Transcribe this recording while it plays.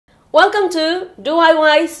Welcome to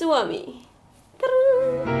DIY Suomi.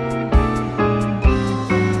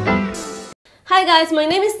 Hi guys, my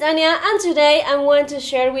name is Tanya and today I'm going to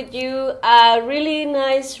share with you a really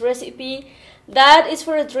nice recipe that is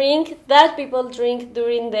for a drink that people drink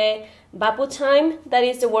during the Vappu time, that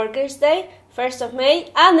is the Workers' Day, 1st of May,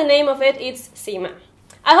 and the name of it is Sima.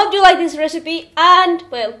 I hope you like this recipe and,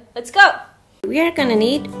 well, let's go! We are gonna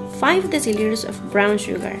need 5 deciliters of brown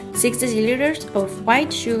sugar, 6 deciliters of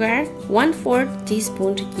white sugar, 1/4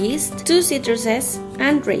 teaspoon yeast, 2 citruses,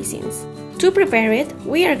 and raisins. To prepare it,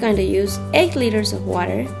 we are going to use 8 liters of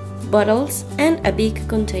water, bottles, and a big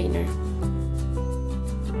container.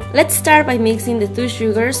 Let's start by mixing the 2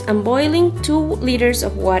 sugars and boiling 2 liters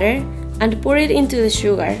of water and pour it into the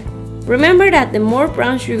sugar. Remember that the more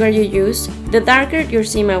brown sugar you use, the darker your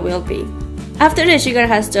Sima will be. After the sugar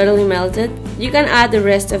has totally melted, you can add the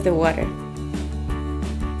rest of the water.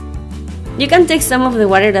 You can take some of the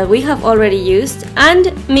water that we have already used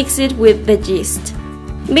and mix it with the yeast.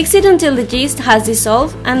 Mix it until the yeast has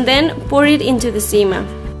dissolved and then pour it into the Sima.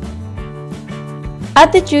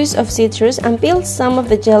 Add the juice of citrus and peel some of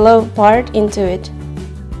the yellow part into it.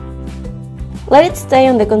 Let it stay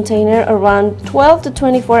on the container around 12 to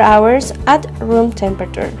 24 hours at room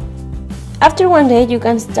temperature. After one day, you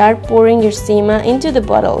can start pouring your Sima into the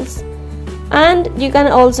bottles, and you can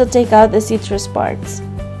also take out the citrus parts.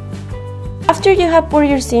 After you have poured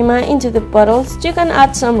your Sima into the bottles, you can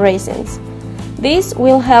add some raisins. This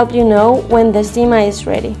will help you know when the Sima is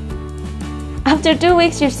ready. After 2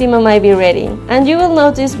 weeks, your Sima might be ready, and you will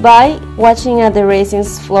notice by watching the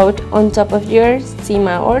raisins float on top of your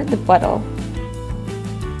Sima or the bottle.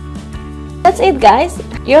 That's it, guys!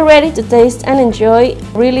 You're ready to taste and enjoy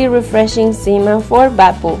really refreshing Sima for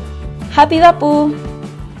Vappu. Happy Vappu!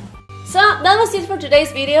 So that was it for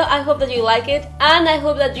today's video. I hope that you like it and I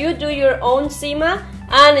hope that you do your own Sima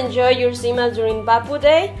and enjoy your Sima during Vappu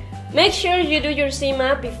Day. Make sure you do your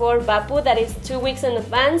Sima before Vappu, that is 2 weeks in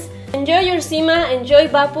advance. Enjoy your Sima, enjoy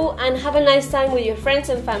Vappu, and have a nice time with your friends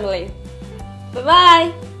and family. Bye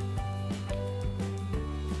bye!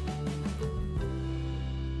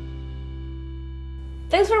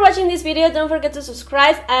 Thanks for watching this video. Don't forget to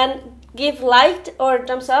subscribe and give like or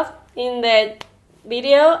thumbs up in the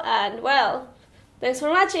video, and well, thanks for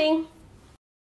watching.